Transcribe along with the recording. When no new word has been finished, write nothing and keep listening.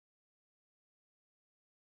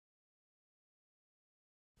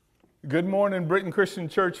Good morning, Britain Christian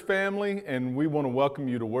Church family, and we want to welcome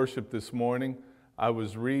you to worship this morning. I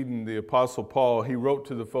was reading the Apostle Paul. He wrote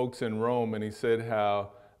to the folks in Rome, and he said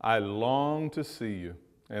how I long to see you.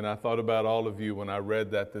 And I thought about all of you when I read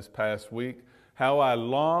that this past week, how I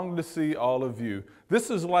long to see all of you. This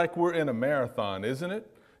is like we're in a marathon, isn't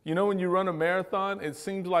it? You know, when you run a marathon, it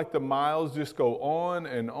seems like the miles just go on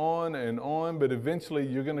and on and on, but eventually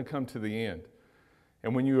you're going to come to the end.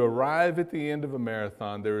 And when you arrive at the end of a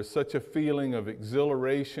marathon, there is such a feeling of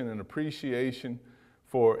exhilaration and appreciation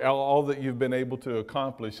for all that you've been able to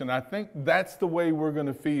accomplish. And I think that's the way we're going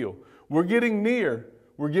to feel. We're getting near.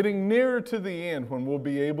 We're getting nearer to the end when we'll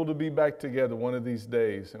be able to be back together one of these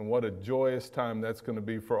days. And what a joyous time that's going to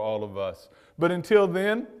be for all of us. But until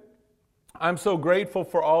then, I'm so grateful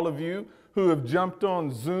for all of you who have jumped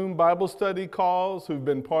on Zoom Bible study calls, who've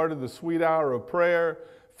been part of the Sweet Hour of Prayer,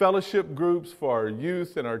 fellowship groups for our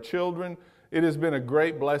youth and our children. It has been a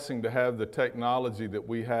great blessing to have the technology that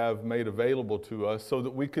we have made available to us so that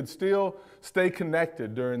we could still stay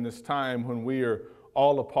connected during this time when we are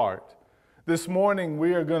all apart. This morning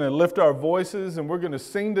we are going to lift our voices and we're going to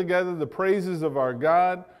sing together the praises of our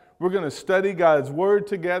God. We're going to study God's Word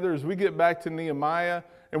together as we get back to Nehemiah,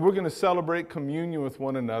 and we're going to celebrate communion with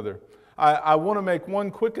one another. I want to make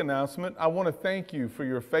one quick announcement. I want to thank you for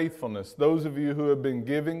your faithfulness. Those of you who have been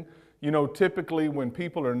giving, you know, typically when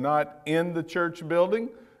people are not in the church building,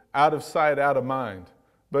 out of sight, out of mind.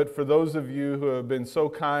 But for those of you who have been so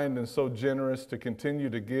kind and so generous to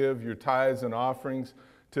continue to give your tithes and offerings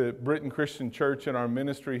to Britain Christian Church and our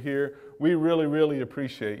ministry here, we really, really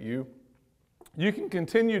appreciate you. You can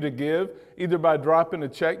continue to give either by dropping a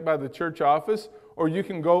check by the church office, or you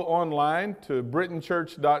can go online to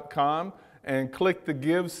britainchurch.com and click the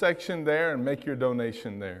Give section there and make your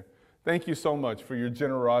donation there. Thank you so much for your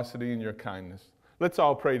generosity and your kindness. Let's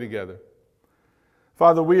all pray together.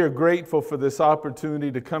 Father, we are grateful for this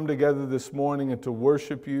opportunity to come together this morning and to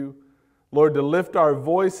worship you. Lord, to lift our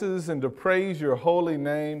voices and to praise your holy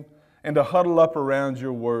name and to huddle up around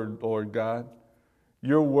your word, Lord God.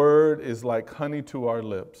 Your word is like honey to our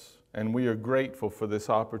lips. And we are grateful for this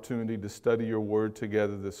opportunity to study your word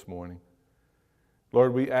together this morning.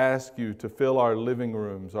 Lord, we ask you to fill our living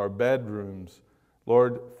rooms, our bedrooms.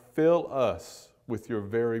 Lord, fill us with your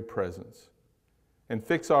very presence. And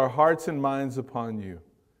fix our hearts and minds upon you,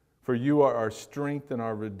 for you are our strength and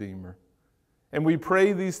our Redeemer. And we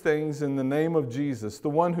pray these things in the name of Jesus, the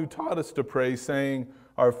one who taught us to pray, saying,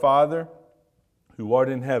 Our Father, who art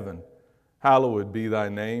in heaven, hallowed be thy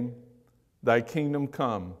name. Thy kingdom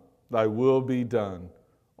come. Thy will be done,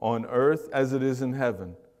 on earth as it is in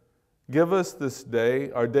heaven. Give us this day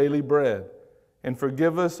our daily bread, and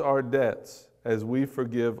forgive us our debts as we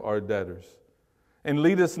forgive our debtors. And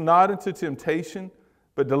lead us not into temptation,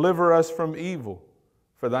 but deliver us from evil.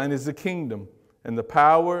 For thine is the kingdom, and the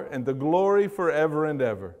power, and the glory forever and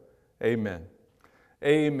ever. Amen.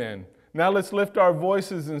 Amen. Now let's lift our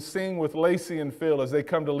voices and sing with Lacey and Phil as they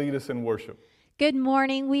come to lead us in worship. Good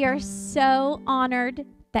morning. We are so honored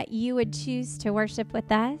that you would choose to worship with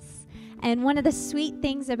us. And one of the sweet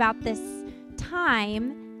things about this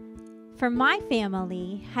time for my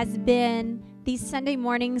family has been these Sunday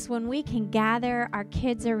mornings when we can gather our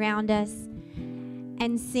kids around us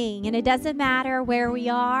and sing. And it doesn't matter where we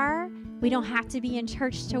are. We don't have to be in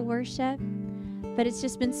church to worship. But it's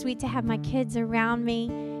just been sweet to have my kids around me,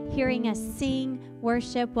 hearing us sing,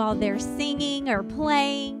 worship while they're singing or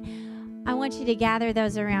playing. I want you to gather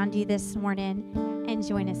those around you this morning and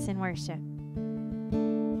join us in worship.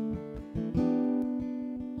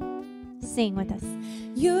 Sing with us.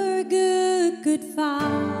 You're a good, good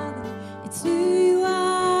Father. It's who you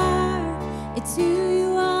are. It's who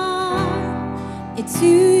you are. It's who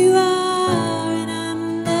you are, and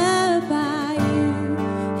I'm loved by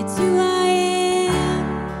you. It's who I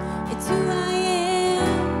am. It's who I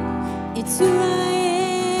am. It's who I am.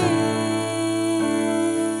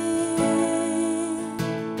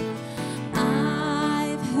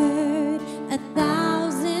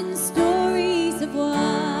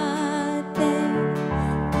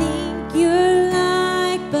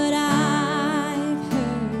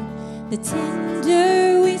 The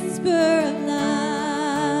tender whisper of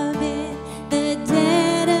love.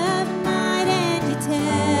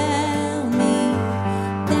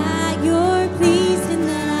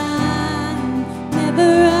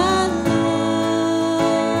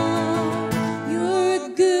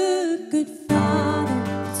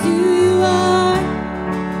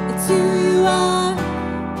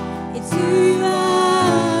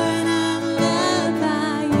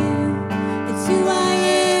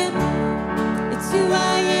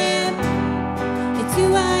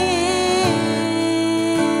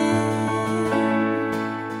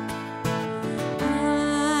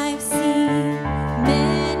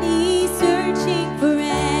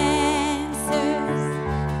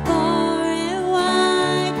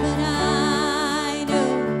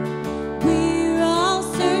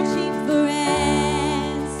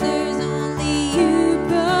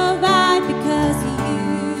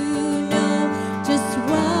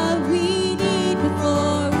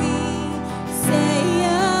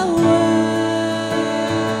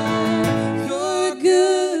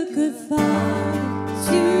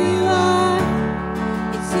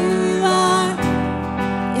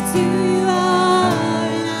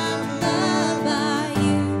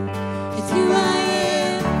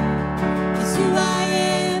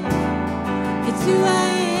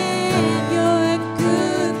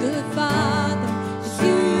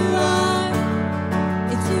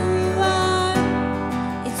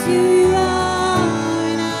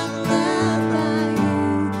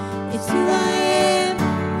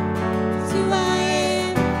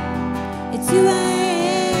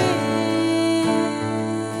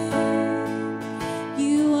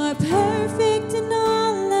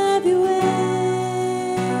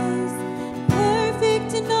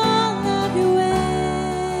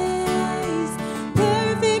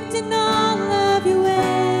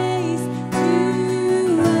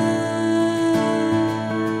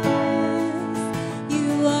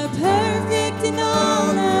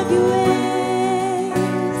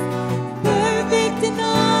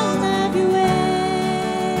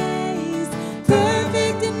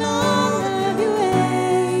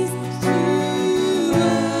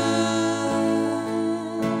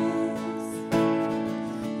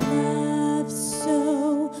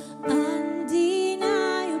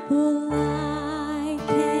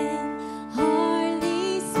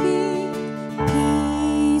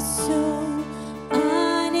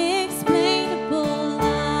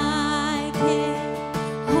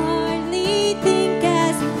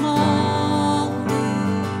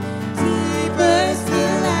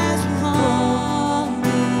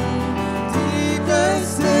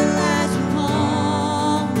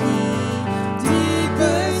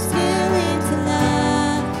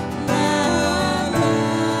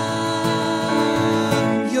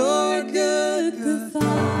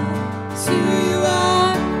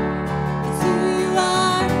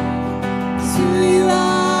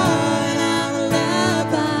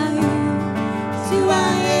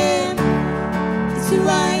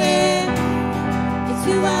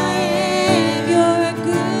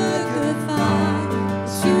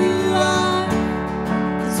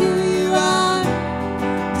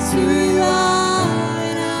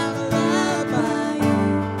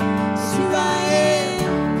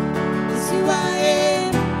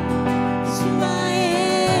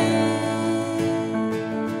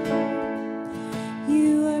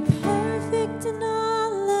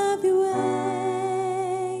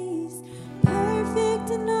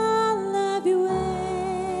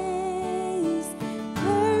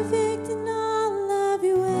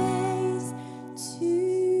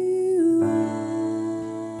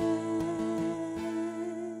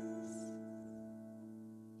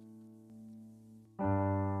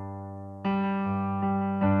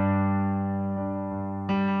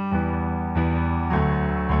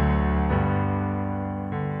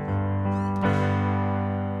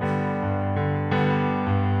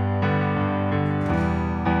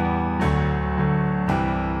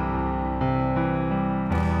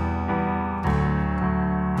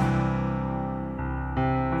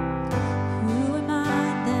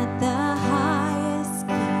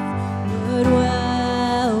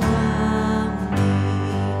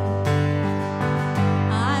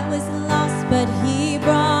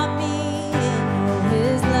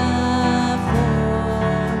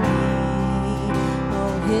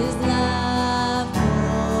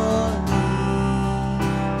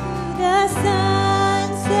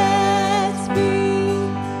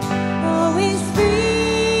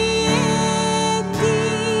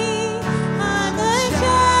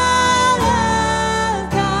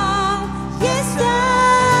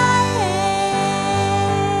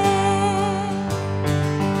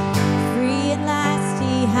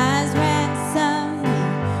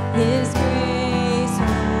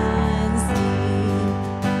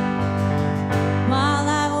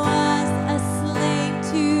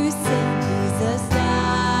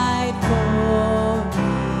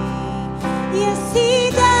 Yes,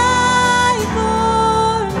 He died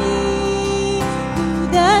for me. Who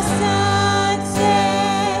the Son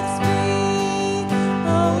sets free,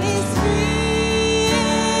 oh, is free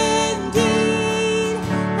indeed.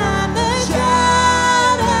 I'm a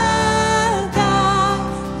child of God.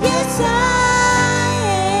 Yes, I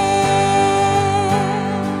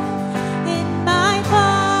am. In my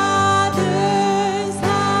Father's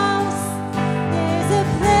house, there's a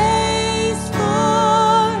place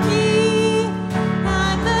for me.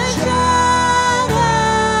 I'm a child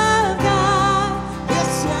of God.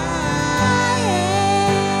 Yes,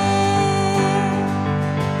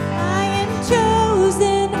 I am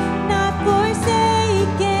chosen, not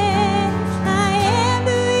forsaken. I am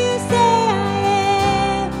who you say I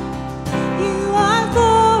am. You are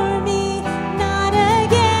for me, not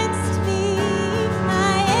against me.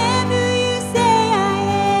 I am who you say I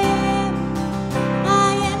am.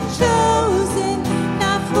 I am chosen,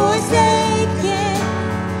 not forsaken.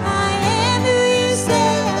 I am who you say I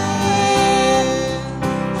am.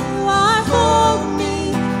 You are for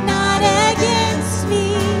me, not against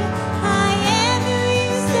me. I am who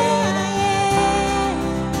you say I am.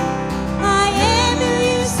 I am who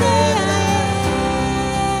you say I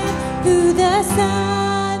am. Who the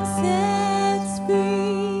Son sets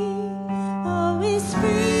free, oh, is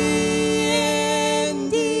free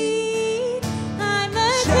indeed. I'm a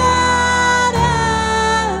child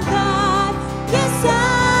of God. Yes, I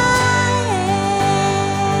am.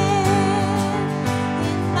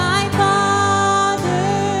 In my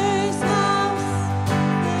Father's house,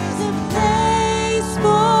 there's a place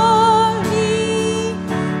for me.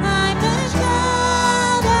 I'm a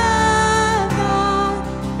child of God.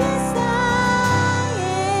 Yes, I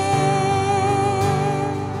am.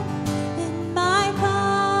 In my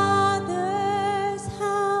Father's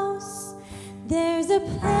house, there's a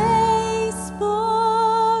place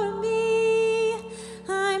for me.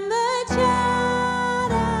 I'm a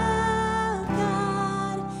child of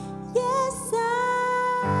God. Yes,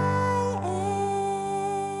 I am.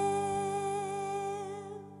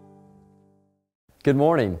 Good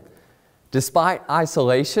morning. Despite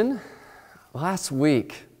isolation, last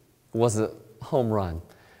week was a home run,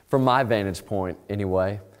 from my vantage point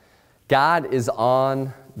anyway. God is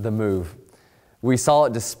on the move. We saw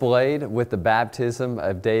it displayed with the baptism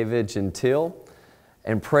of David Gentile,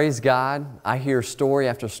 and praise God, I hear story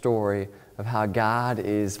after story of how God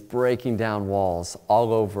is breaking down walls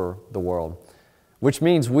all over the world, which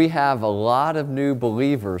means we have a lot of new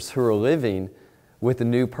believers who are living with a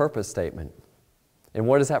new purpose statement. And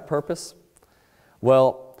what is that purpose?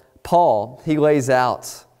 Well, Paul, he lays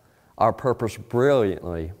out our purpose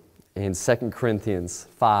brilliantly in 2 Corinthians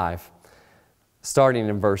 5, starting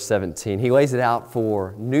in verse 17. He lays it out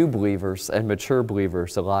for new believers and mature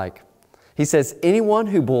believers alike. He says, anyone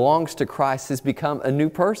who belongs to Christ has become a new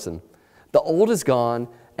person. The old is gone,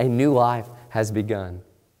 a new life has begun.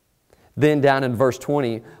 Then down in verse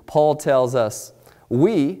 20, Paul tells us,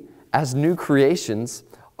 we, as new creations,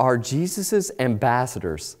 are Jesus'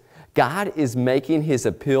 ambassadors. God is making His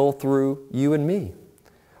appeal through you and me.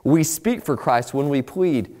 We speak for Christ when we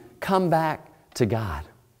plead, come back to God.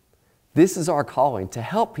 This is our calling, to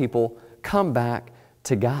help people come back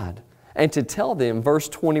to God. And to tell them, verse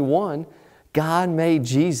 21, God made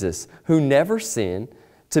Jesus, who never sinned,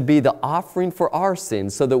 to be the offering for our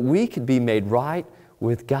sins so that we could be made right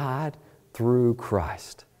with God through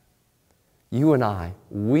Christ. You and I,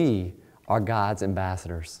 we are God's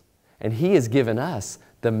ambassadors. And He has given us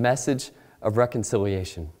the message of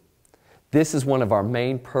reconciliation. This is one of our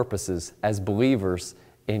main purposes as believers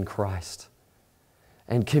in Christ.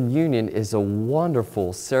 And communion is a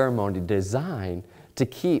wonderful ceremony designed to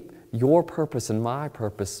keep your purpose and my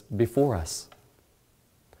purpose before us.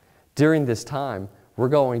 During this time, we're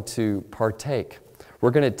going to partake.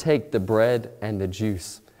 We're going to take the bread and the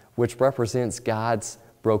juice, which represents God's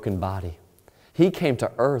broken body. He came to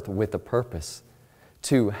earth with a purpose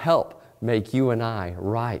to help make you and I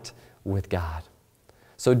right with God.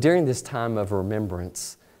 So during this time of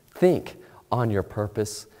remembrance, think on your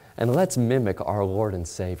purpose and let's mimic our Lord and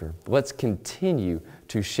Savior. Let's continue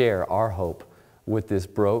to share our hope with this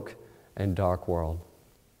broke and dark world.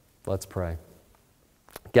 Let's pray.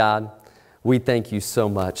 God, we thank you so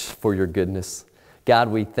much for your goodness. God,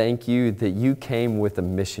 we thank you that you came with a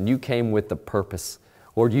mission. You came with a purpose.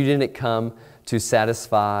 Lord, you didn't come to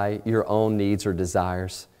satisfy your own needs or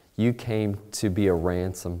desires. You came to be a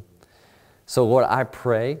ransom. So Lord, I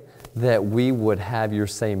pray that we would have your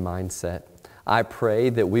same mindset. I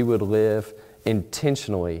pray that we would live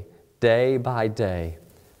intentionally, day by day,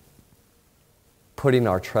 putting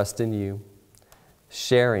our trust in you,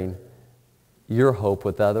 sharing your hope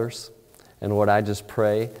with others, And Lord, I just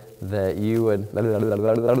pray that you would...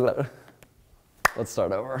 Let's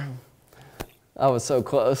start over. I was so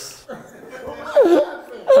close.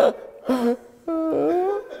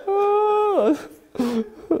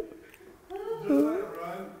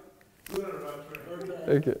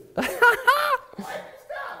 Okay.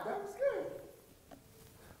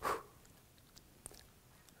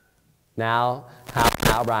 Now,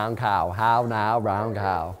 how brown cow? How now, brown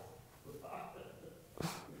cow?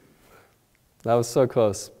 That was so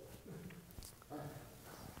close.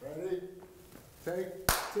 Ready? Take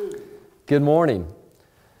two. Good morning.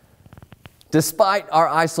 Despite our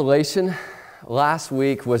isolation, last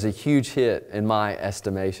week was a huge hit in my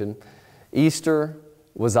estimation. Easter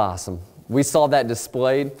was awesome. We saw that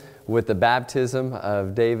displayed with the baptism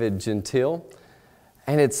of David Gentile.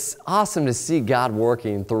 And it's awesome to see God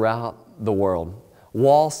working throughout the world.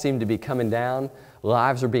 Walls seem to be coming down.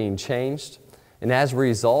 Lives are being changed. And as a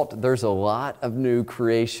result, there's a lot of new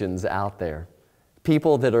creations out there.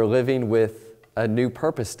 People that are living with a new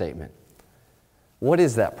purpose statement. What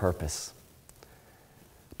is that purpose?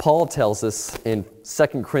 Paul tells us in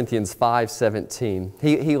 2 Corinthians 5:17,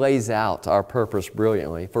 he lays out our purpose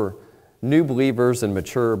brilliantly for new believers and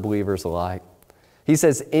mature believers alike. He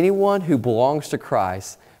says, anyone who belongs to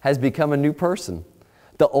Christ has become a new person.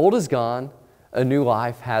 The old is gone, a new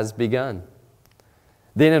life has begun.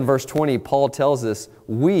 Then in verse 20, Paul tells us,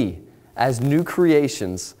 we, as new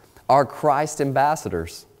creations, are Christ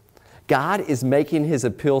ambassadors. God is making His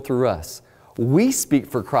appeal through us. We speak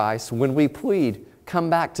for Christ when we plead, come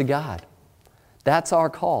back to God. That's our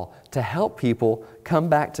call, to help people come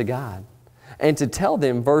back to God. And to tell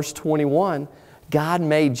them, verse 21, God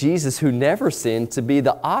made Jesus, who never sinned, to be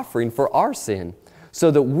the offering for our sin,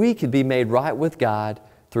 so that we could be made right with God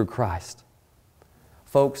through Christ.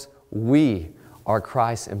 Folks, we are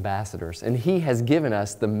Christ's ambassadors, and He has given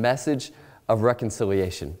us the message of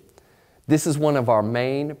reconciliation. This is one of our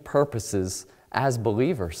main purposes as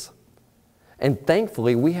believers. And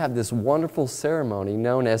thankfully, we have this wonderful ceremony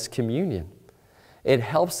known as communion. It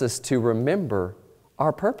helps us to remember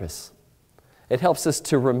our purpose. It helps us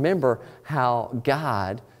to remember how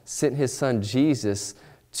God sent His Son Jesus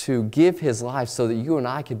to give His life so that you and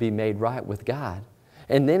I could be made right with God.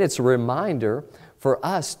 And then it's a reminder for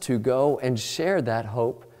us to go and share that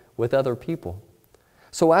hope with other people.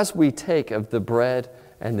 So as we take of the bread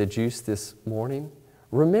and the juice this morning,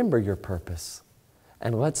 remember your purpose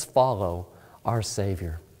and let's follow our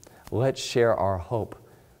Savior. Let's share our hope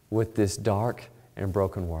with this dark and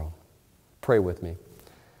broken world. Pray with me.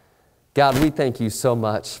 God, we thank You so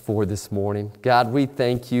much for this morning. God, we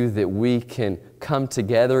thank You that we can come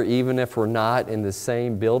together even if we're not in the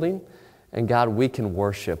same building. And God, we can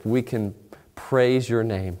worship. We can praise Your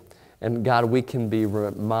name. And God, we can be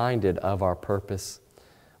reminded of our purpose.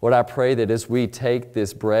 Lord, I pray that as we take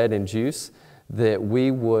this bread and juice, that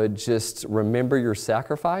we would just remember Your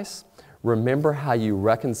sacrifice, remember how You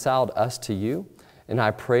reconciled us to You, and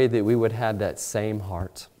I pray that we would have that same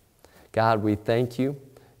heart. God, we thank You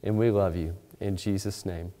and we love You. In Jesus'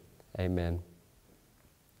 name, amen.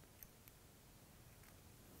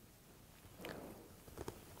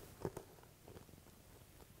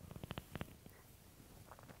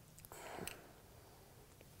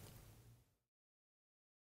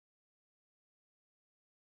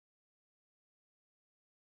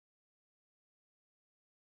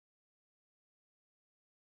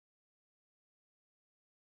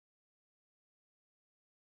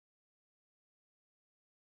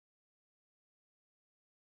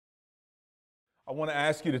 I want to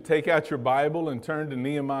ask you to take out your Bible and turn to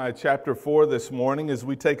Nehemiah chapter 4 this morning as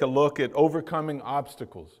we take a look at overcoming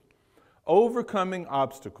obstacles. Overcoming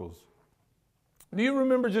obstacles. Do you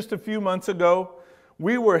remember just a few months ago,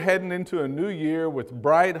 we were heading into a new year with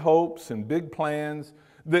bright hopes and big plans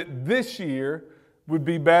that this year would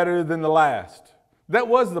be better than the last. That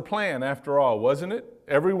was the plan after all, wasn't it?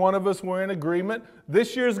 Every one of us were in agreement.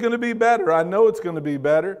 This year's going to be better. I know it's going to be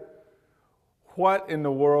better. What in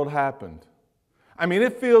the world happened? I mean,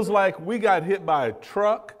 it feels like we got hit by a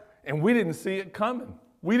truck and we didn't see it coming.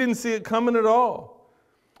 We didn't see it coming at all.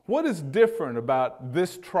 What is different about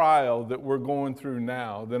this trial that we're going through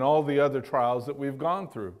now than all the other trials that we've gone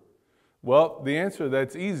through? Well, the answer to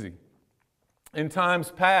that's easy. In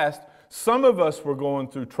times past, some of us were going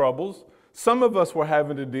through troubles. Some of us were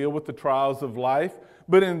having to deal with the trials of life.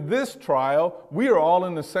 But in this trial, we are all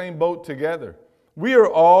in the same boat together. We are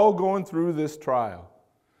all going through this trial.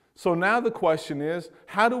 So now the question is,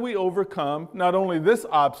 how do we overcome not only this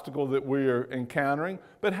obstacle that we are encountering,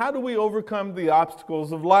 but how do we overcome the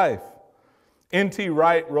obstacles of life? N.T.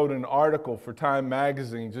 Wright wrote an article for Time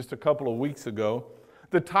magazine just a couple of weeks ago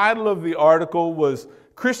The title of the article was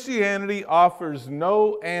Christianity Offers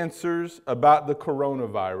No Answers About the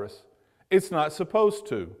Coronavirus. It's not supposed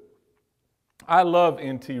to. I love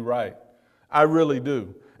N.T. Wright. I really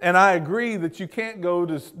do. And I agree that you can't go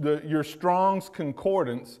to your Strong's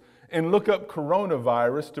Concordance and look up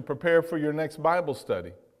coronavirus to prepare for your next Bible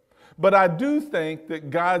study. But I do think that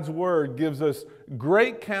God's Word gives us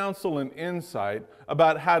great counsel and insight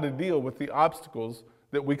about how to deal with the obstacles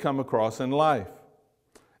that we come across in life.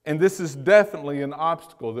 And this is definitely an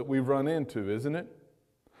obstacle that we've run into, isn't it?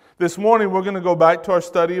 This morning we're going to go back to our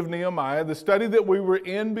study of Nehemiah, the study that we were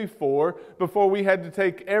in before we had to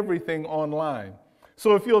take everything online.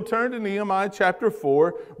 So if you'll turn to Nehemiah chapter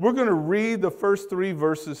 4, we're going to read the first 3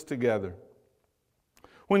 verses together.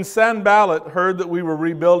 When Sanballat heard that we were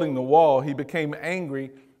rebuilding the wall, he became angry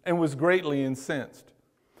and was greatly incensed.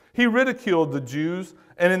 He ridiculed the Jews,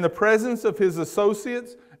 and in the presence of his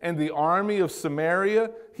associates and the army of Samaria,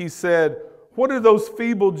 he said, "What are those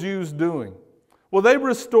feeble Jews doing? Will they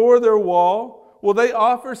restore their wall? Will they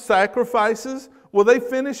offer sacrifices? Will they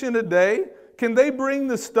finish in a day? Can they bring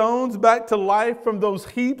the stones back to life from those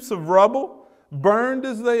heaps of rubble, burned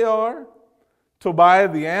as they are?" Tobiah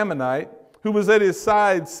the Ammonite, who was at his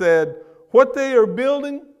side, said, "What they are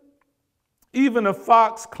building, even a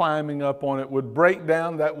fox climbing up on it would break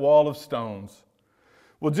down that wall of stones."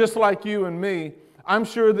 Well, just like you and me, I'm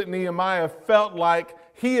sure that Nehemiah felt like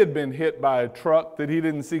he had been hit by a truck that he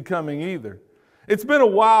didn't see coming either. It's been a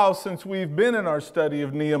while since we've been in our study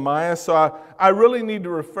of Nehemiah, so I really need to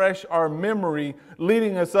refresh our memory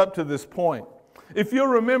leading us up to this point. If you'll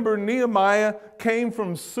remember, Nehemiah came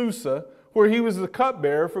from Susa, where he was the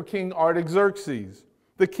cupbearer for King Artaxerxes,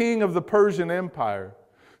 the king of the Persian Empire.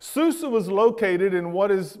 Susa was located in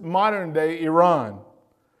what is modern-day Iran.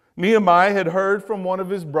 Nehemiah had heard from one of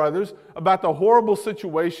his brothers about the horrible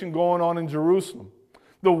situation going on in Jerusalem.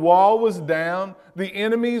 The wall was down, the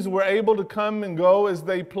enemies were able to come and go as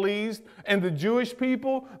they pleased, and the Jewish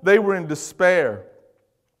people, they were in despair.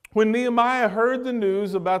 When Nehemiah heard the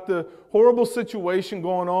news about the horrible situation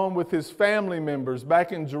going on with his family members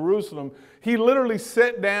back in Jerusalem, he literally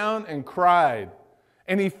sat down and cried,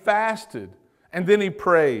 and he fasted, and then he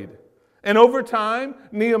prayed. And over time,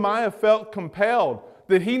 Nehemiah felt compelled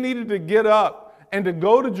that he needed to get up and to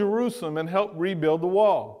go to Jerusalem and help rebuild the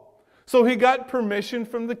wall. So he got permission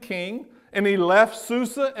from the king, and he left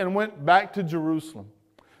Susa and went back to Jerusalem.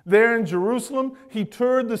 There in Jerusalem, he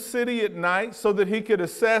toured the city at night so that he could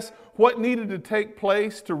assess what needed to take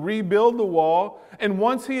place to rebuild the wall. And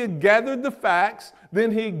once he had gathered the facts,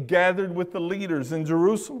 then he gathered with the leaders in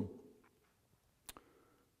Jerusalem.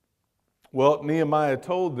 Well, Nehemiah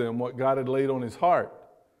told them what God had laid on his heart,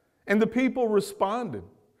 and the people responded.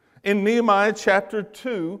 In Nehemiah chapter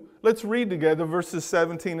 2, let's read together verses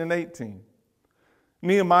 17 and 18.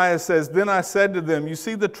 Nehemiah says, "Then I said to them, you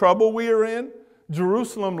see the trouble we are in?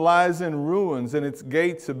 Jerusalem lies in ruins, and its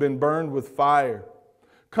gates have been burned with fire.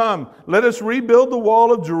 Come, let us rebuild the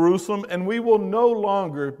wall of Jerusalem, and we will no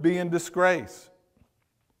longer be in disgrace."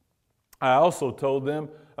 I also told them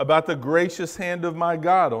about the gracious hand of my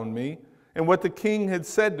God on me, and what the king had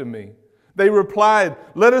said to me. They replied,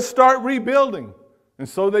 "Let us start rebuilding." And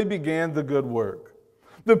so they began the good work.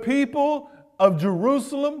 The people of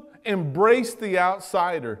Jerusalem embraced the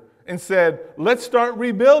outsider and said, "Let's start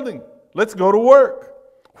rebuilding. Let's go to work."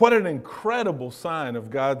 What an incredible sign of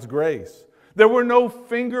God's grace. There were no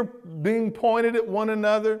finger being pointed at one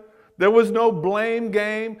another. There was no blame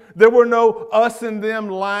game. There were no us and them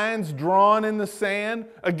lines drawn in the sand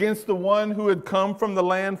against the one who had come from the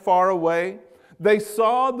land far away. They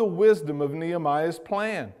saw the wisdom of Nehemiah's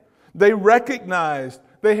plan. They recognized,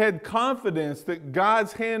 they had confidence that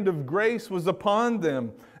God's hand of grace was upon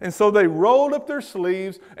them. And so they rolled up their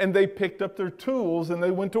sleeves and they picked up their tools and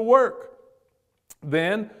they went to work.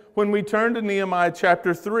 Then, when we turn to Nehemiah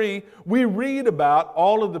chapter 3, we read about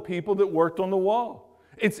all of the people that worked on the wall.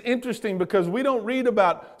 It's interesting because we don't read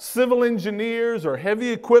about civil engineers or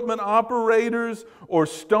heavy equipment operators or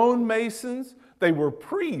stonemasons. They were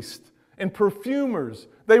priests and perfumers.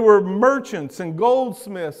 They were merchants and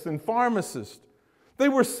goldsmiths and pharmacists. They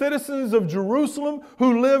were citizens of Jerusalem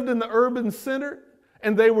who lived in the urban center,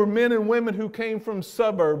 and they were men and women who came from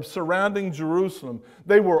suburbs surrounding Jerusalem.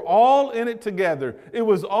 They were all in it together. It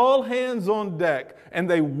was all hands on deck, and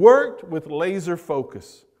they worked with laser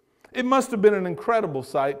focus. It must have been an incredible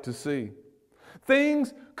sight to see.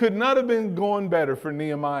 Things could not have been going better for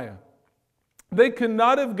Nehemiah. They could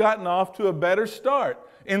not have gotten off to a better start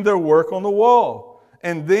in their work on the wall.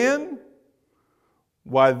 And then,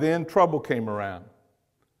 trouble came around.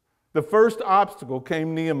 The first obstacle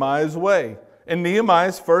came Nehemiah's way. And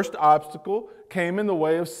Nehemiah's first obstacle came in the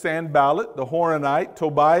way of Sanballat the Horonite,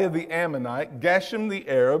 Tobiah the Ammonite, Geshem the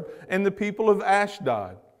Arab, and the people of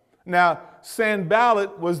Ashdod. Now,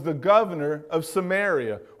 Sanballat was the governor of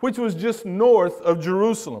Samaria, which was just north of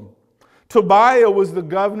Jerusalem. Tobiah was the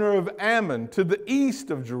governor of Ammon, to the east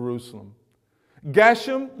of Jerusalem.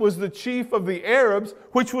 Geshem was the chief of the Arabs,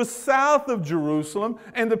 which was south of Jerusalem,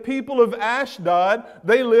 and the people of Ashdod,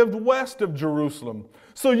 they lived west of Jerusalem.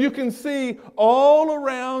 So you can see all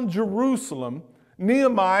around Jerusalem,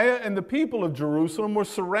 Nehemiah and the people of Jerusalem were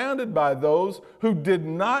surrounded by those who did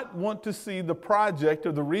not want to see the project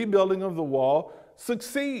of the rebuilding of the wall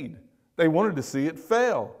succeed. They wanted to see it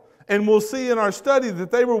fail. And we'll see in our study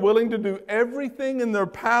that they were willing to do everything in their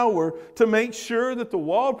power to make sure that the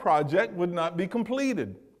wall project would not be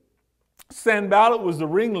completed. Sanballat was the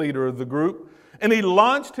ringleader of the group, and he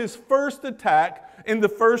launched his first attack in the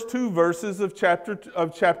first 2 verses of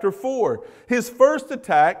chapter 4. His first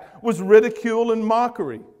attack was ridicule and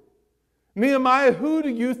mockery. Nehemiah, who do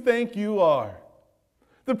you think you are?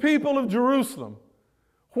 The people of Jerusalem.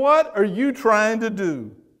 What are you trying to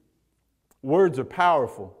do? Words are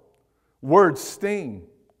powerful. Words sting.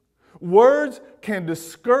 Words can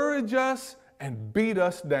discourage us and beat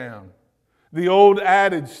us down. The old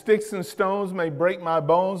adage, sticks and stones may break my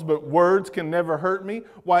bones, but words can never hurt me.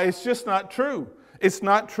 Why, it's just not true. It's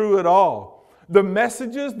not true at all. The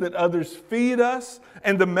messages that others feed us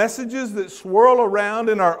and the messages that swirl around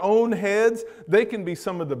in our own heads, they can be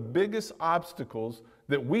some of the biggest obstacles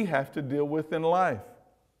that we have to deal with in life.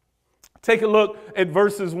 Take a look at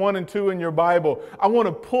verses 1 and 2 in your Bible. I want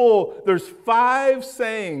to pull, there's 5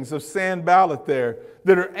 sayings of Sanballat there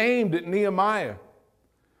that are aimed at Nehemiah.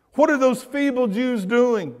 What are those feeble Jews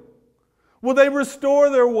doing? Will they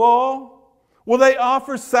restore their wall? Will they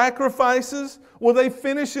offer sacrifices? Will they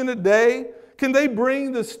finish in a day? Can they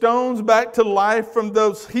bring the stones back to life from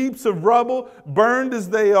those heaps of rubble, burned as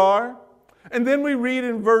they are? And then we read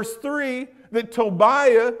in verse 3 that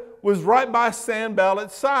Tobiah was right by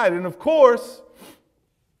Sanballat's side. And of course,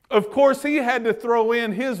 he had to throw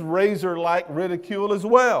in his razor-like ridicule as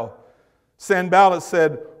well. Sanballat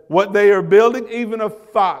said, what they are building, even a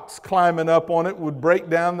fox climbing up on it would break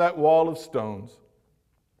down that wall of stones.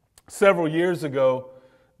 Several years ago,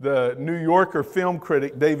 the New Yorker film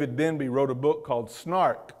critic David Denby wrote a book called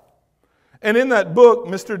Snark. And in that book,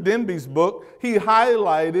 Mr. Denby's book, he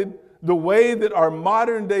highlighted the way that our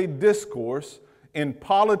modern day discourse in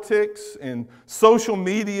politics, in social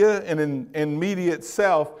media, and in media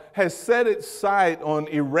itself has set its sight on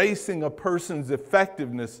erasing a person's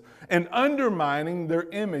effectiveness and undermining their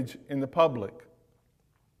image in the public.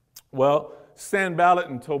 Well, Sanballat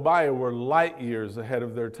and Tobiah were light years ahead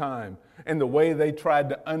of their time in the way they tried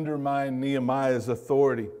to undermine Nehemiah's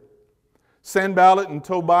authority. Sanballat and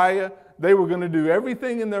Tobiah, they were going to do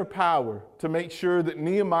everything in their power to make sure that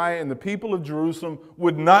Nehemiah and the people of Jerusalem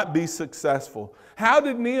would not be successful. How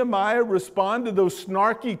did Nehemiah respond to those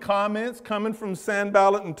snarky comments coming from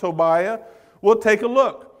Sanballat and Tobiah? Well, take a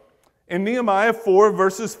look. In Nehemiah 4,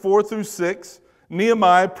 verses 4 through 6,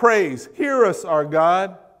 Nehemiah prays, "Hear us, our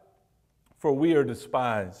God, for we are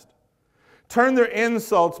despised. Turn their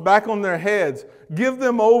insults back on their heads. Give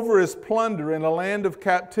them over as plunder in a land of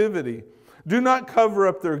captivity. Do not cover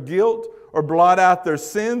up their guilt or blot out their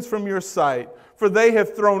sins from your sight, for they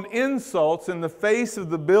have thrown insults in the face of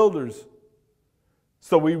the builders."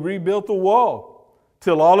 So we rebuilt the wall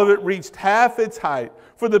till all of it reached half its height,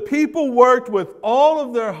 for the people worked with all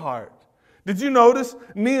of their heart. Did you notice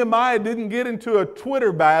Nehemiah didn't get into a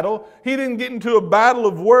Twitter battle? He didn't get into a battle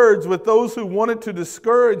of words with those who wanted to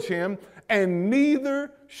discourage him, and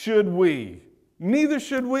neither should we. Neither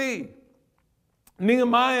should we.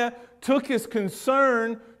 Nehemiah took his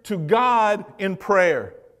concern to God in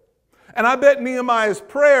prayer. And I bet Nehemiah's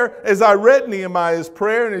prayer, as I read Nehemiah's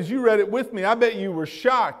prayer, and as you read it with me, I bet you were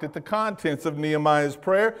shocked at the contents of Nehemiah's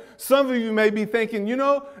prayer. Some of you may be thinking,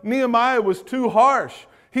 Nehemiah was too harsh.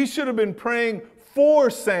 He should have been praying for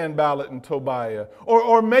Sanballat and Tobiah.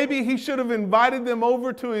 Or maybe he should have invited them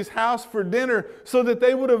over to his house for dinner so that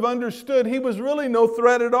they would have understood he was really no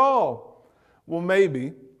threat at all. Well,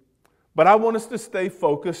 maybe. But I want us to stay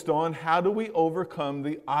focused on how do we overcome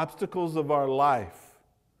the obstacles of our life.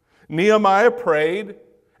 Nehemiah prayed,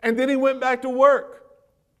 and then he went back to work.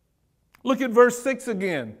 Look at verse 6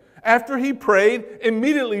 again. After he prayed,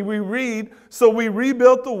 immediately we read, "So we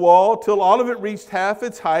rebuilt the wall till all of it reached half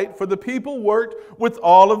its height, for the people worked with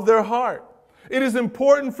all of their heart." It is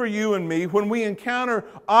important for you and me when we encounter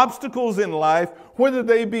obstacles in life, whether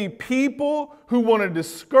they be people who want to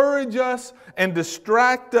discourage us and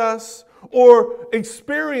distract us, or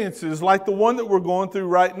experiences like the one that we're going through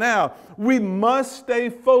right now. We must stay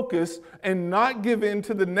focused and not give in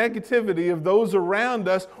to the negativity of those around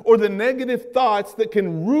us or the negative thoughts that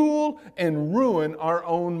can rule and ruin our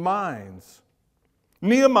own minds.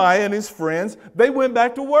 Nehemiah and his friends, they went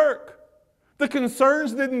back to work. The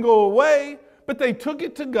concerns didn't go away, but they took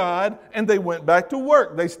it to God and they went back to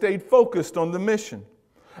work. They stayed focused on the mission.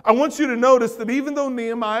 I want you to notice that even though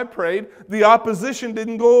Nehemiah prayed, the opposition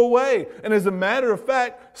didn't go away. And as a matter of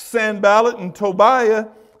fact, Sanballat and Tobiah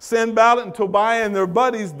and their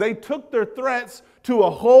buddies, they took their threats to a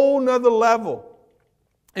whole nother level.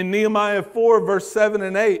 In Nehemiah 4, verse 7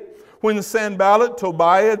 and 8, when Sanballat,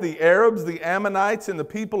 Tobiah, the Arabs, the Ammonites, and the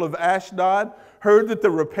people of Ashdod heard that the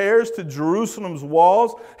repairs to Jerusalem's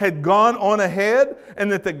walls had gone on ahead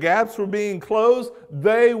and that the gaps were being closed,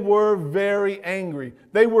 they were very angry.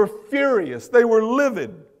 They were furious. They were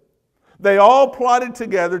livid. They all plotted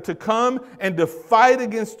together to come and to fight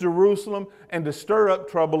against Jerusalem and to stir up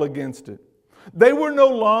trouble against it. They were no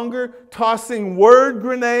longer tossing word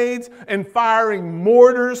grenades and firing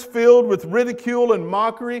mortars filled with ridicule and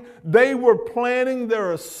mockery. They were planning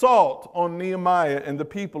their assault on Nehemiah and the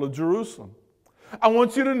people of Jerusalem. I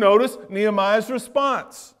want you to notice Nehemiah's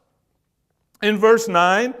response. In verse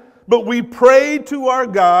 9, but we prayed to our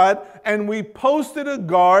God and we posted a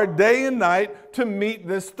guard day and night to meet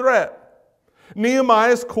this threat.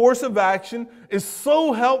 Nehemiah's course of action is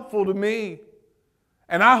so helpful to me,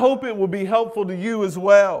 and I hope it will be helpful to you as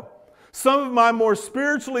well. Some of my more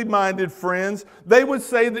spiritually minded friends, they would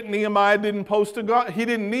say that Nehemiah didn't post a guard. He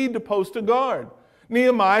didn't need to post a guard.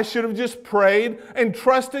 Nehemiah should have just prayed and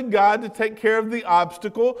trusted God to take care of the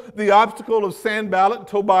obstacle of Sanballat,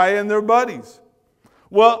 Tobiah, and their buddies.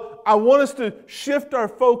 Well, I want us to shift our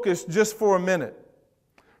focus just for a minute.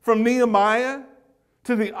 From Nehemiah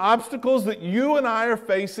to the obstacles that you and I are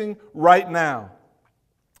facing right now.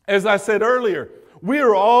 As I said earlier, we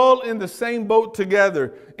are all in the same boat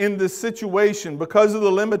together in this situation because of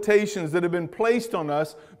the limitations that have been placed on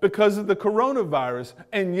us because of the coronavirus.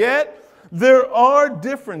 And yet, there are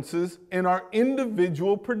differences in our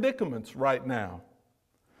individual predicaments right now.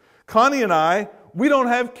 Connie and I, we don't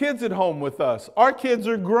have kids at home with us. Our kids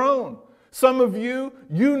are grown. Some of you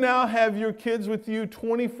now have your kids with you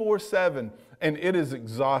 24/7, and it is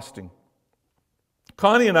exhausting.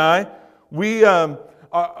 Connie and I,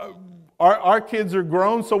 our kids are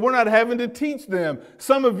grown, so we're not having to teach them.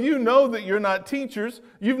 Some of you know that you're not teachers.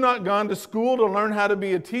 You've not gone to school to learn how to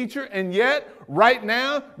be a teacher, and yet, right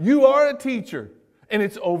now, you are a teacher. And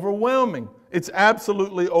it's overwhelming. It's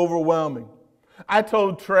absolutely overwhelming. I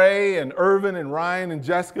told Trey and Irvin and Ryan and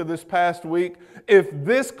Jessica this past week, if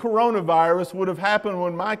this coronavirus would have happened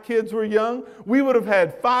when my kids were young, we would have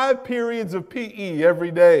had 5 periods of PE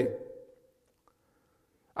every day.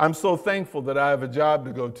 I'm so thankful that I have a job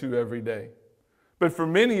to go to every day. But for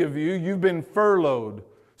many of you, you've been furloughed.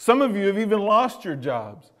 Some of you have even lost your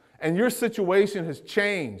jobs, and your situation has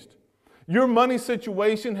changed. Your money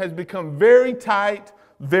situation has become very tight,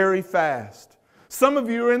 very fast. Some of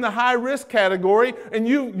you are in the high-risk category, and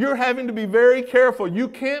you're having to be very careful. You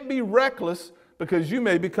can't be reckless because you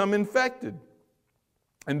may become infected.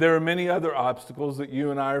 And there are many other obstacles that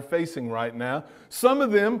you and I are facing right now. Some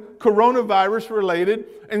of them coronavirus related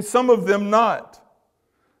and some of them not.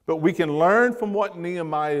 But we can learn from what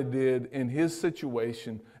Nehemiah did in his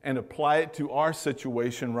situation and apply it to our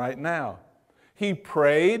situation right now. He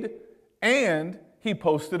prayed and he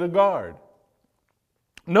posted a guard.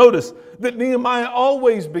 Notice that Nehemiah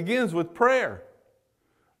always begins with prayer.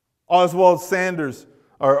 Oswald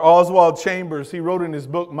Chambers, he wrote in his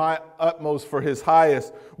book, My Utmost for His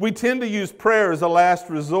Highest, we tend to use prayer as a last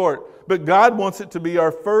resort, but God wants it to be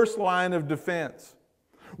our first line of defense.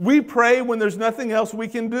 We pray when there's nothing else we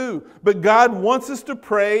can do, but God wants us to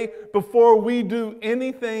pray before we do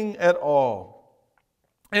anything at all.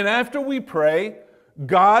 And after we pray,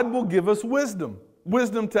 God will give us wisdom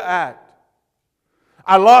to act.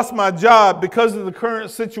 I lost my job because of the current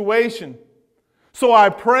situation. So I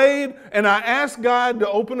prayed and I asked God to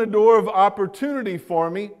open a door of opportunity for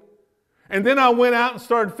me. And then I went out and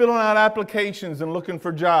started filling out applications and looking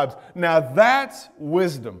for jobs. Now that's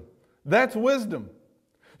wisdom. That's wisdom.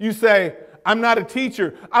 You say, I'm not a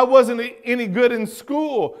teacher. I wasn't any good in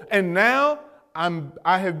school. And now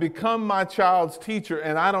I have become my child's teacher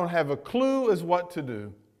and I don't have a clue as what to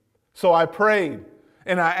do. So I prayed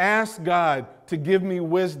and I asked God to give me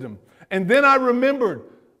wisdom. And then I remembered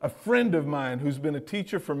a friend of mine who's been a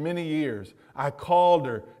teacher for many years. I called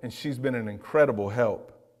her and she's been an incredible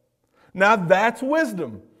help. Now that's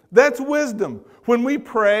wisdom. That's wisdom. When we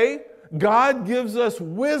pray, God gives us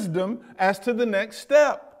wisdom as to the next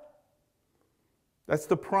step. That's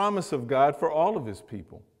the promise of God for all of his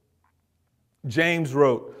people. James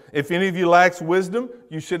wrote, if any of you lacks wisdom,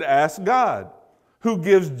 you should ask God, who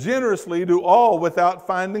gives generously to all without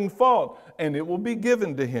finding fault, and it will be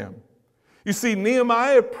given to him. You see,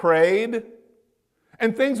 Nehemiah prayed,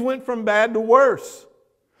 and things went from bad to worse.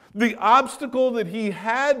 The obstacle that he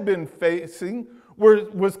had been facing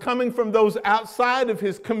was coming from those outside of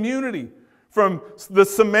his community, from the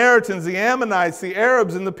Samaritans, the Ammonites, the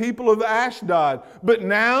Arabs, and the people of Ashdod. But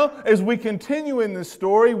now, as we continue in this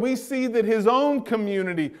story, we see that his own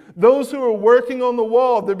community, those who are working on the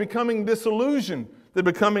wall, they're becoming disillusioned. They're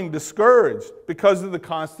becoming discouraged because of the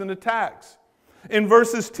constant attacks. In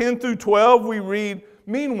verses 10 through 12, we read,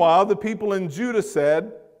 meanwhile, the people in Judah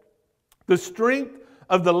said, the strength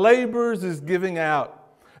of the laborers is giving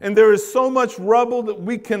out, and there is so much rubble that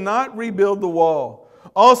we cannot rebuild the wall.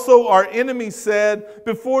 Also, our enemies said,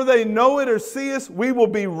 before they know it or see us, we will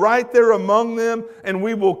be right there among them, and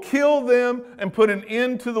we will kill them and put an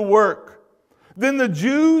end to the work. Then the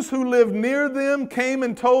Jews who lived near them came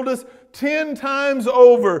and told us 10 times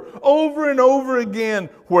over and over again,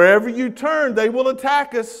 wherever you turn, they will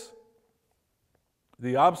attack us.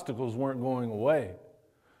 The obstacles weren't going away.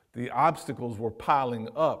 The obstacles were piling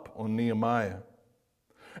up on Nehemiah.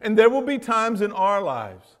 And there will be times in our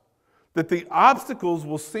lives that the obstacles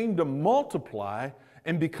will seem to multiply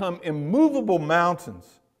and become immovable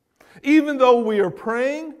mountains, even though we are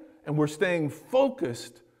praying and we're staying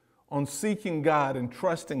focused on seeking God and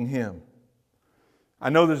trusting him. I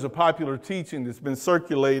know there's a popular teaching that's been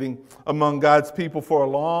circulating among God's people for a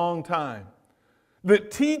long time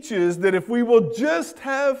that teaches that if we will just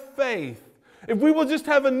have faith, if we will just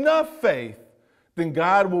have enough faith, then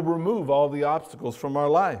God will remove all the obstacles from our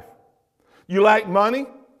life. You lack money?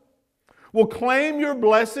 Well, claim your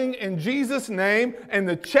blessing in Jesus' name and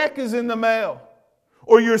the check is in the mail.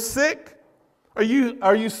 Or you're sick? Are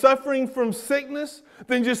you suffering from sickness?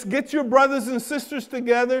 Then just get your brothers and sisters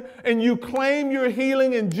together and you claim your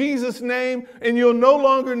healing in Jesus' name and you'll no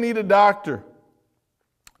longer need a doctor.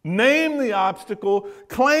 Name the obstacle,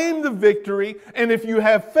 claim the victory, and if you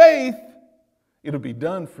have faith, it'll be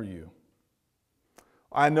done for you.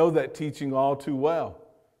 I know that teaching all too well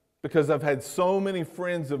because I've had so many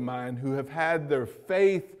friends of mine who have had their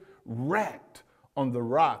faith wrecked on the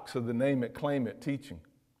rocks of the name it, claim it teaching.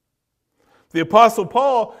 The Apostle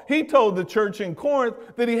Paul, he told the church in Corinth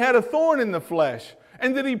that he had a thorn in the flesh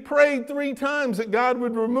and that he prayed 3 times that God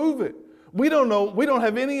would remove it. We don't know, we don't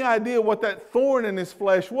have any idea what that thorn in his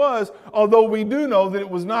flesh was, although we do know that it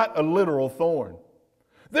was not a literal thorn.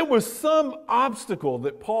 There was some obstacle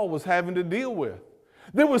that Paul was having to deal with.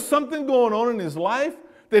 There was something going on in his life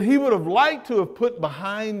that he would have liked to have put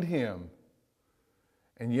behind him.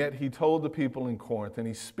 And yet he told the people in Corinth, and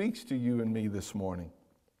he speaks to you and me this morning.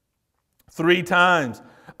 3 times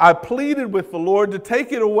I pleaded with the Lord to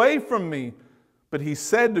take it away from me, but he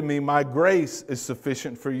said to me, my grace is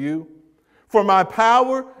sufficient for you, for my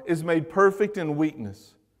power is made perfect in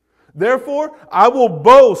weakness. Therefore, I will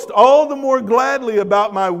boast all the more gladly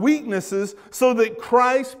about my weaknesses so that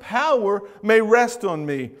Christ's power may rest on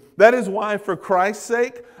me. That is why, for Christ's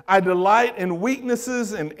sake, I delight in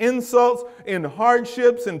weaknesses and insults, in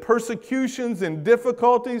hardships and persecutions and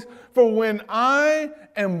difficulties. For when I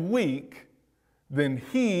am weak, then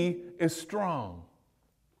he is strong.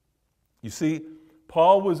 You see,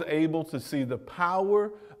 Paul was able to see the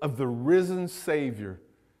power of the risen Savior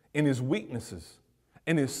in his weaknesses,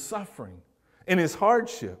 in his suffering, in his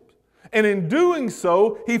hardship. And in doing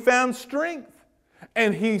so, he found strength.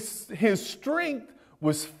 And his strength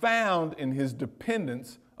was found in his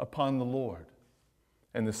dependence upon the Lord.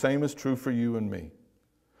 And the same is true for you and me.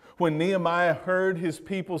 When Nehemiah heard his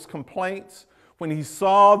people's complaints, when he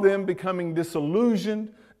saw them becoming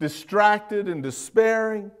disillusioned, distracted, and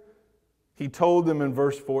despairing, he told them in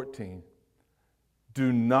verse 14,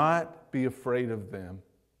 do not be afraid of them.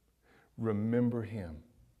 Remember him.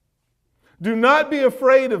 Do not be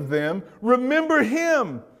afraid of them. Remember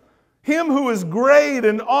him. Him who is great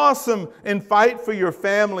and awesome, and fight for your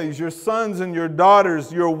families, your sons and your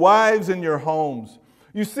daughters, your wives and your homes.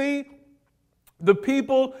 You see, the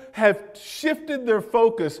people have shifted their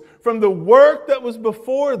focus from the work that was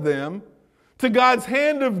before them to God's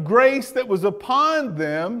hand of grace that was upon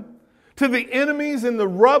them, to the enemies and the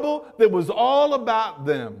rubble that was all about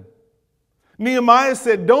them. Nehemiah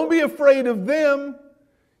said, don't be afraid of them.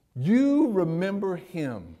 You remember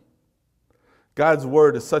him. God's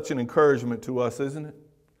word is such an encouragement to us, isn't it?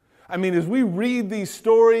 I mean, as we read these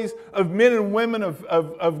stories of men and women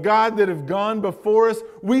of God that have gone before us,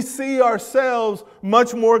 we see ourselves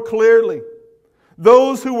much more clearly.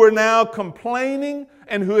 Those who were now complaining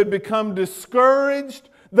and who had become discouraged,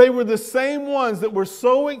 they were the same ones that were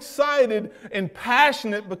so excited and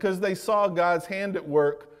passionate because they saw God's hand at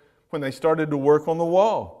work when they started to work on the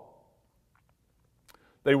wall.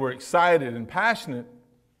 They were excited and passionate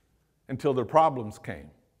until their problems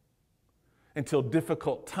came, until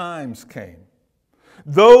difficult times came.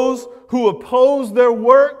 Those who opposed their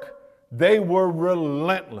work, they were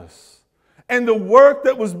relentless. And the work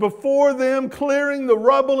that was before them, clearing the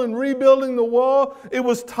rubble and rebuilding the wall, it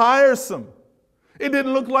was tiresome. It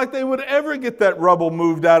didn't look like they would ever get that rubble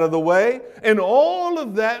moved out of the way. And all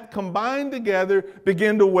of that combined together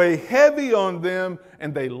began to weigh heavy on them,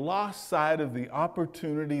 and they lost sight of the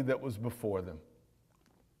opportunity that was before them.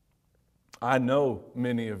 I know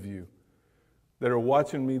many of you that are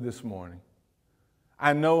watching me this morning.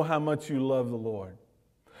 I know how much you love the Lord.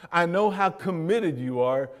 I know how committed you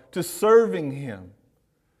are to serving Him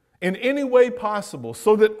in any way possible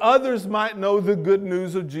so that others might know the good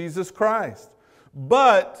news of Jesus Christ.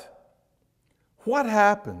 But what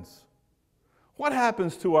happens? What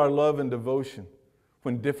happens to our love and devotion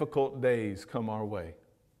when difficult days come our way?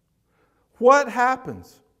 What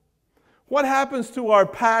happens? What happens to our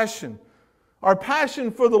passion? Our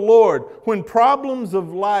passion for the Lord, when problems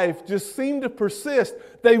of life just seem to persist,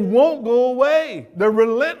 they won't go away. They're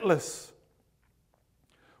relentless.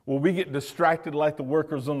 Well, we get distracted like the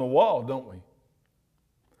workers on the wall, don't we?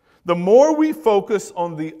 The more we focus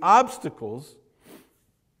on the obstacles,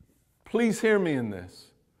 please hear me in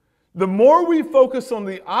this. The more we focus on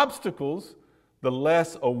the obstacles, the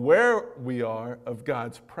less aware we are of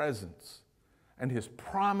God's presence and His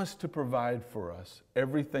promise to provide for us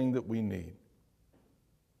everything that we need.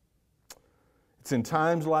 It's in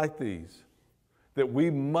times like these that we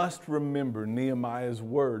must remember Nehemiah's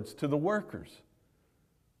words to the workers.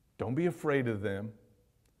 Don't be afraid of them.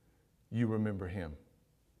 You remember Him.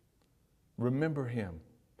 Remember Him.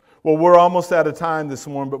 Well, we're almost out of time this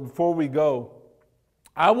morning, but before we go,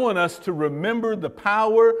 I want us to remember the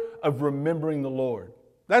power of remembering the Lord.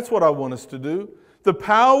 That's what I want us to do. The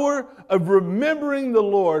power of remembering the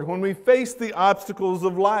Lord when we face the obstacles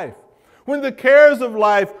of life. When the cares of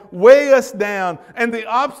life weigh us down and the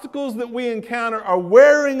obstacles that we encounter are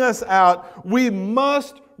wearing us out, we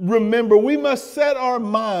must remember, we must set our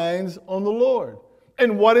minds on the Lord.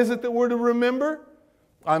 And what is it that we're to remember?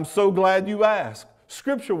 I'm so glad you asked.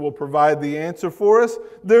 Scripture will provide the answer for us.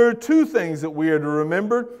 There are two things that we are to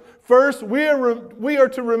remember. First, we are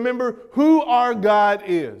to remember who our God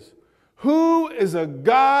is. Who is a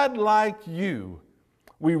God like you?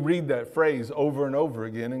 We read that phrase over and over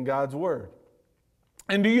again in God's Word.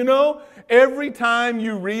 And do you know, every time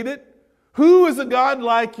you read it, who is a God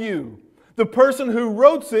like you? The person who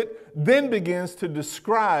wrote it then begins to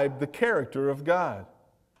describe the character of God.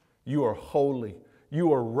 You are holy.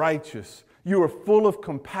 You are righteous. You are full of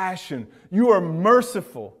compassion. You are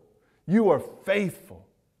merciful. You are faithful.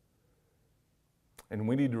 And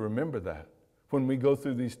we need to remember that when we go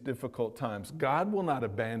through these difficult times. God will not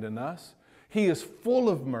abandon us. He is full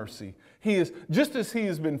of mercy. He is, just as He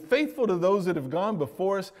has been faithful to those that have gone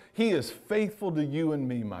before us, He is faithful to you and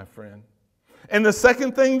me, my friend. And the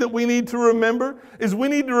second thing that we need to remember is we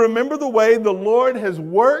need to remember the way the Lord has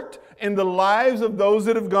worked in the lives of those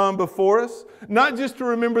that have gone before us. Not just to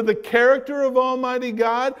remember the character of Almighty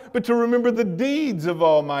God, but to remember the deeds of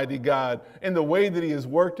Almighty God and the way that He has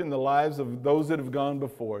worked in the lives of those that have gone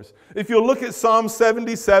before us. If you'll look at Psalm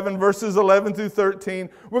 77, verses 11 through 13,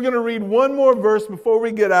 we're going to read one more verse before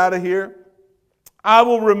we get out of here. I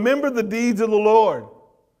will remember the deeds of the Lord.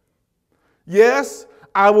 Yes,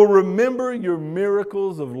 I will remember your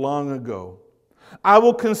miracles of long ago. I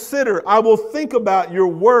will consider, I will think about your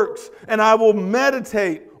works, and I will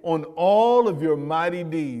meditate on all of your mighty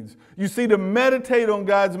deeds. You see, to meditate on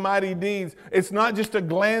God's mighty deeds, it's not just a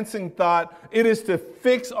glancing thought, it is to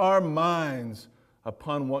fix our minds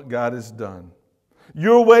upon what God has done.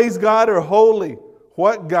 Your ways, God, are holy.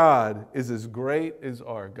 What God is as great as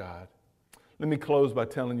our God? Let me close by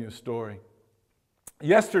telling you a story.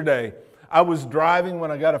 Yesterday, I was driving when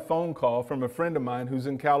I got a phone call from a friend of mine who's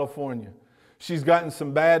in California. She's gotten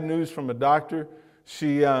some bad news from a doctor.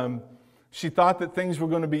 She thought that things were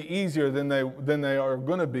going to be easier than they are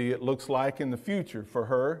going to be, it looks like, in the future for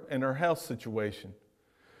her and her health situation.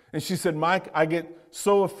 And she said, Mike, I get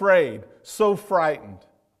so afraid, so frightened.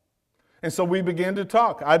 And so we began to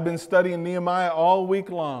talk. I'd been studying Nehemiah all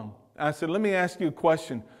week long. I said, let me ask you a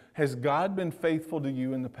question. Has God been faithful to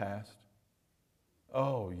you in the past?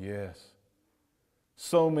 Oh, yes.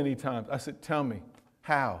 So many times. I said, tell me,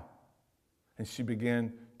 how? And she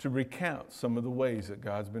began to recount some of the ways that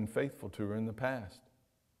God's been faithful to her in the past.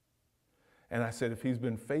 And I said, if he's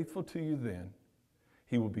been faithful to you then,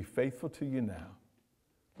 he will be faithful to you now.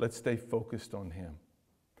 Let's stay focused on him.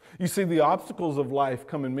 You see, the obstacles of life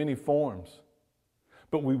come in many forms,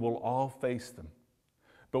 but we will all face them.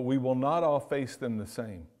 But we will not all face them the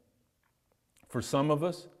same. For some of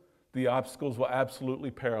us, the obstacles will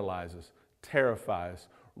absolutely paralyze us, terrify us,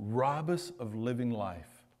 rob us of living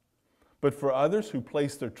life. But for others who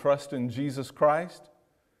place their trust in Jesus Christ,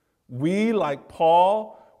 we, like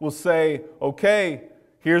Paul, will say, okay,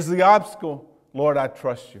 here's the obstacle. Lord, I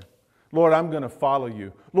trust you. Lord, I'm going to follow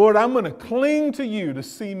you. Lord, I'm going to cling to you to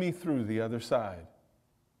see me through the other side.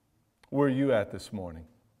 Where are you at this morning?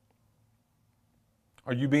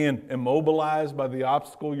 Are you being immobilized by the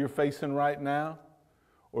obstacle you're facing right now?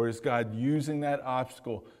 Or is God using that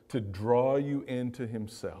obstacle to draw you into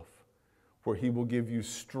himself, where he will give you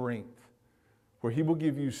strength, where he will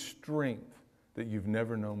give you strength that you've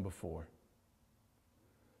never known before?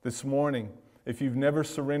 This morning, if you've never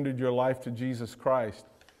surrendered your life to Jesus Christ,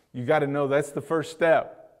 you got to know that's the first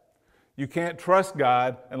step. You can't trust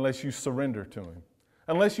God unless you surrender to him,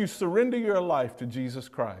 unless you surrender your life to Jesus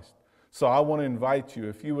Christ. So I want to invite you,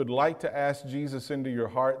 if you would like to ask Jesus into your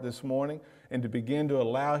heart this morning and to begin to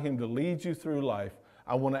allow him to lead you through life,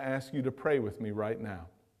 I want to ask you to pray with me right now.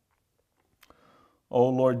 Oh,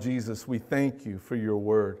 Lord Jesus, we thank you for your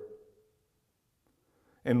word.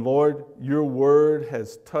 And Lord, your word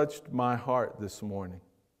has touched my heart this morning.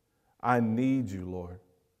 I need you, Lord.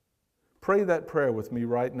 Pray that prayer with me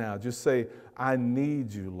right now. Just say, I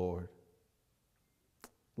need you, Lord.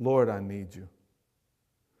 Lord, I need you.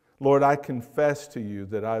 Lord, I confess to you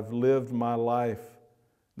that I've lived my life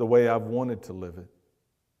the way I've wanted to live it.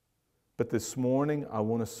 But this morning, I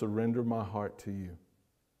want to surrender my heart to you.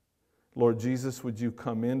 Lord Jesus, would you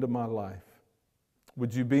come into my life?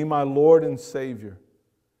 Would you be my Lord and Savior?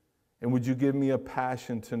 And would you give me a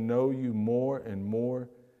passion to know you more and more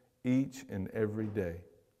each and every day?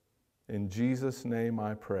 In Jesus' name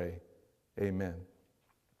I pray, amen.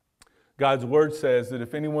 God's word says that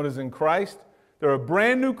if anyone is in Christ, they're a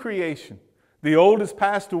brand new creation. The old has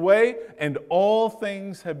passed away and all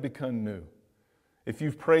things have become new. If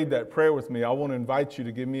you've prayed that prayer with me, I want to invite you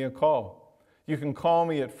to give me a call. You can call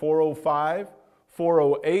me at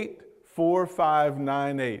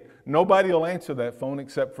 405-408-4598. Nobody will answer that phone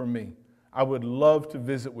except for me. I would love to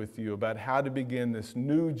visit with you about how to begin this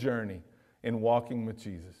new journey in walking with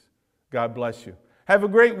Jesus. God bless you. Have a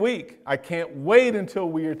great week. I can't wait until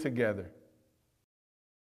we are together.